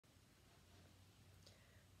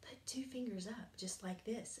put 2 fingers up, just like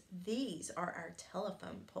this. These are our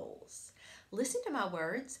telephone poles. Listen to my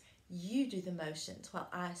words. You do the motions while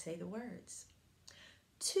I say the words.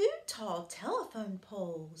 2 tall telephone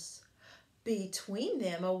poles. Between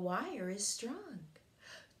them a wire is strung.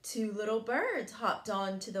 2 little birds hopped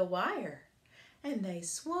onto the wire, and they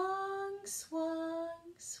swung, swung,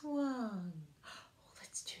 swung. Oh,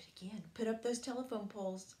 let's do it again. Put up those telephone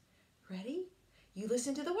poles. Ready? You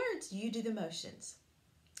listen to the words. You do the motions.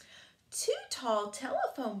 2 tall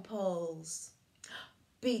telephone poles.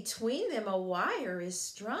 Between them a wire is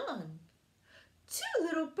strung. 2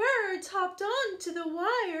 little birds hopped onto the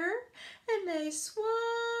wire, and they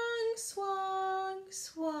swung, swung,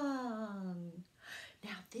 swung.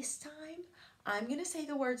 Now this time, I'm going to say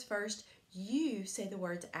the words first. You say the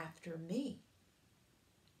words after me.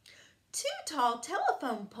 2 tall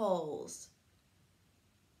telephone poles.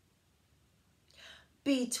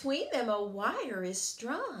 Between them a wire is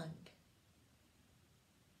strung.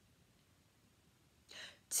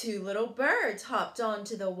 2 little birds hopped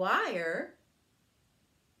onto the wire,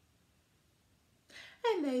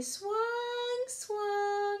 and they swung,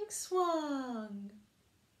 swung, swung.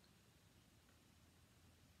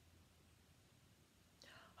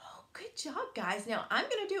 Oh, good job, guys. Now, I'm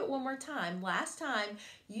going to do it one more time. Last time,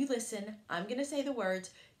 you listen. I'm going to say the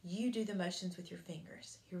words. You do the motions with your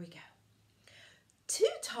fingers. Here we go. 2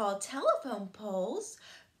 tall telephone poles.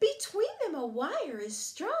 Between them a wire is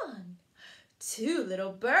strung. 2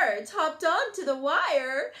 little birds hopped onto the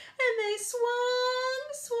wire, and they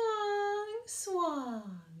swung, swung,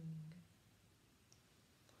 swung.